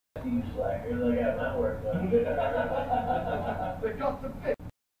You slackers, I got my work done. They got the pick.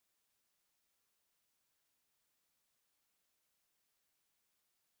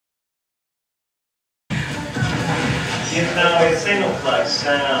 You know, it's single flex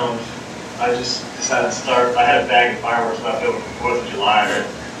sound. I just decided to start. I had a bag of fireworks left over from 4th of July. Or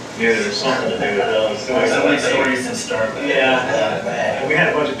maybe there's something to do with those. So many stories to start with. Yeah. And we had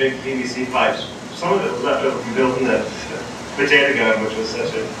a bunch of big PVC pipes. Some of it was left over from building the potato gun, which was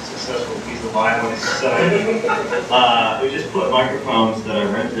such a successful piece of violence. So we just put microphones that I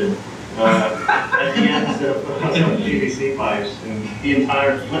rented at the end instead of putting some PVC pipes, and the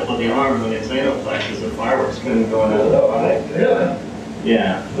entire flip of the arm when it's anoplex is a fireworks spinning going out of the pipe. Really?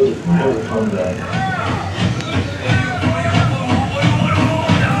 Yeah. That was a fun day.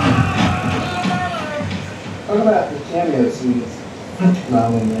 What about the cameo scenes?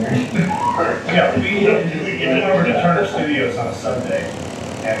 Not in there. Yeah, we came over to Turner Studios on a Sunday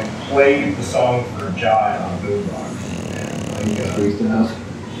and played the song for Jai on Boombox.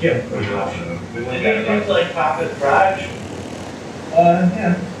 Yeah, pretty much. We went It looks like Papa's Garage.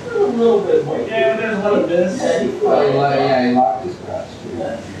 yeah. A little bit more. Yeah, there's a lot of this. Yeah, he locked his garage too.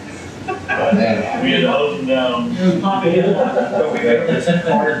 We had opened down. So we got this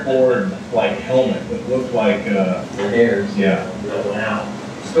cardboard like helmet that looked like The hairs. yeah. Now.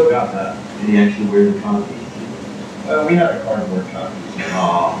 Still got that. Did he actually wear the coffee? We had a cardboard copy.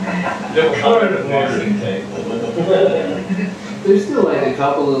 Oh man. There's still like a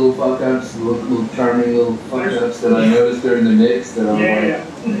couple little fuck ups, little charming little fuck ups that I noticed during the mix that I'm like,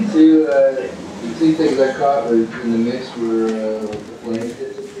 two things I caught in the mix were like the flames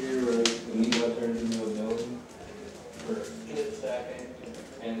disappear, right? The meatball turns into a building for a split second,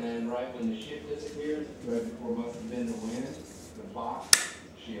 and then right when the ship disappears, right before Must Have Been the Wind, the box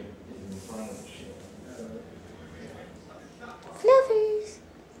ship is in front of the ship. Fluffers.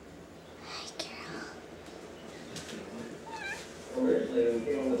 Hi, girl. Originally, when we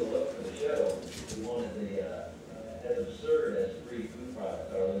came over to look for the show, we wanted the, as absurd as free food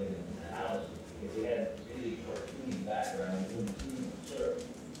products are living in the house, if we had really cartoony background, we wouldn't see them serve.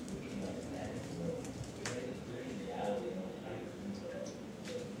 We came up with that. So we made this pretty reality in those times.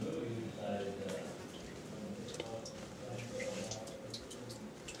 The movie, we decided Jacqueline.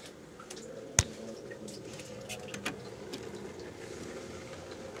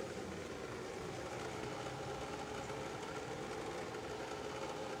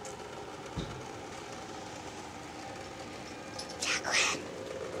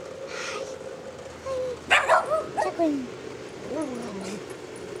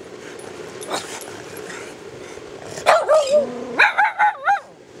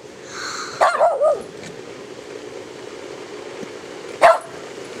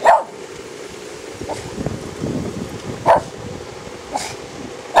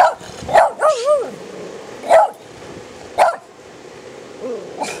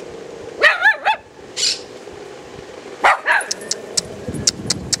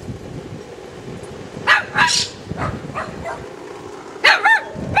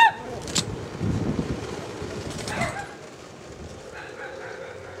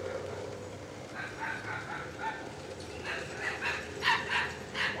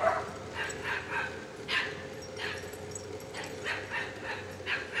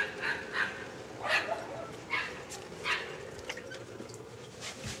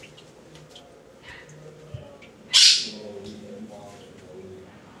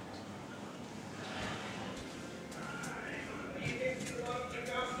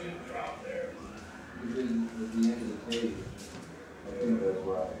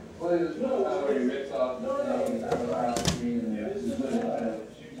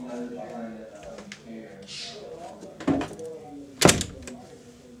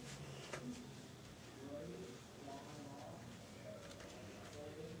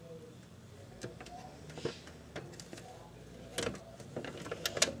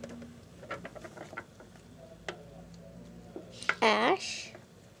 Ash.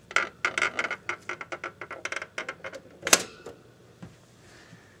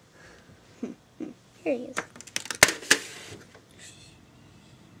 Here he is.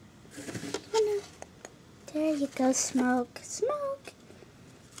 Oh no. There you go, Smoke. Smoke.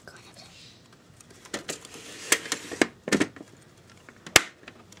 Going up there.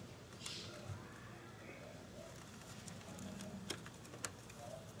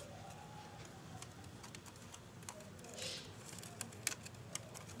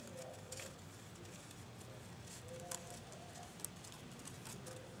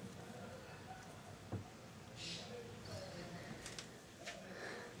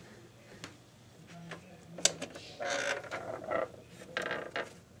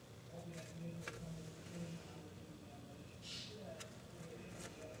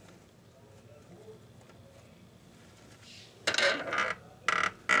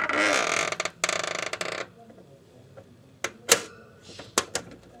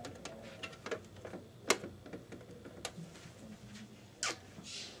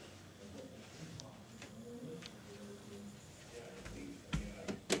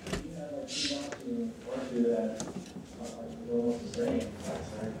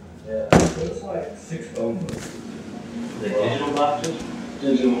 Yeah. It's like 6 phone books. The digital boxes?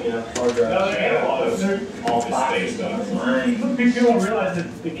 Digital, yeah, hard drive. No, they're analog. They're Office Space stuff. People don't realize that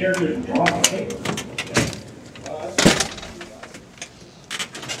the character is drawn on paper.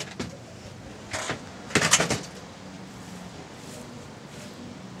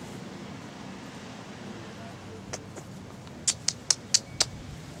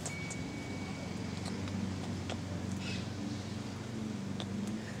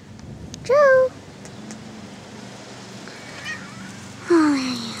 Joe. Oh,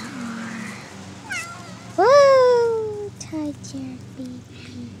 there you are. Whoa, touch your baby.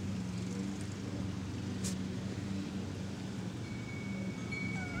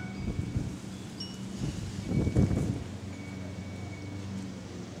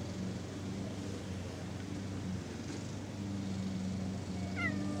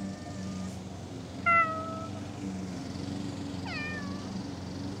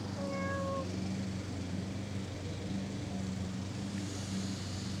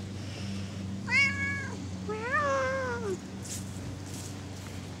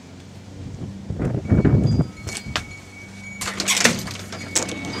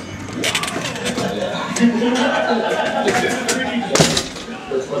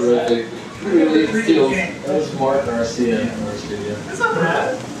 That's terrific. Really feels smart in our studio. It's not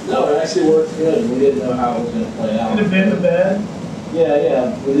bad. No, it actually worked good. We didn't know how it was going to play out. Could have been the bed.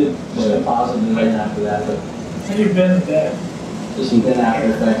 Yeah, we did just deposit it in after that, but How you been the bed? just some then after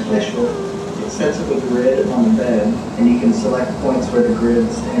effects for sure. It sets up a grid on the bed, and you can select points where the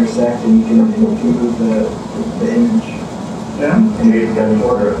grids intersect, and you can move the image. Yeah. And you can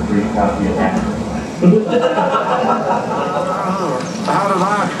order a free copy of that. How did I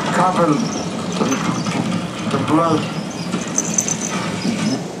copy the blood?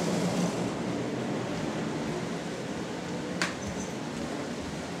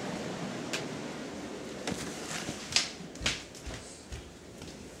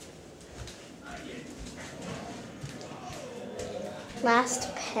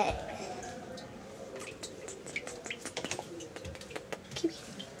 Last pet.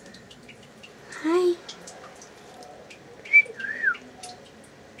 Hi.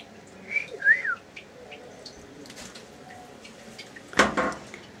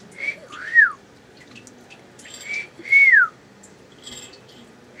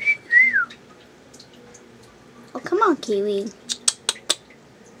 Oh, come on, Kiwi.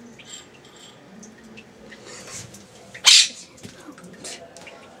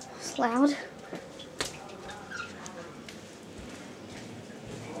 It's loud.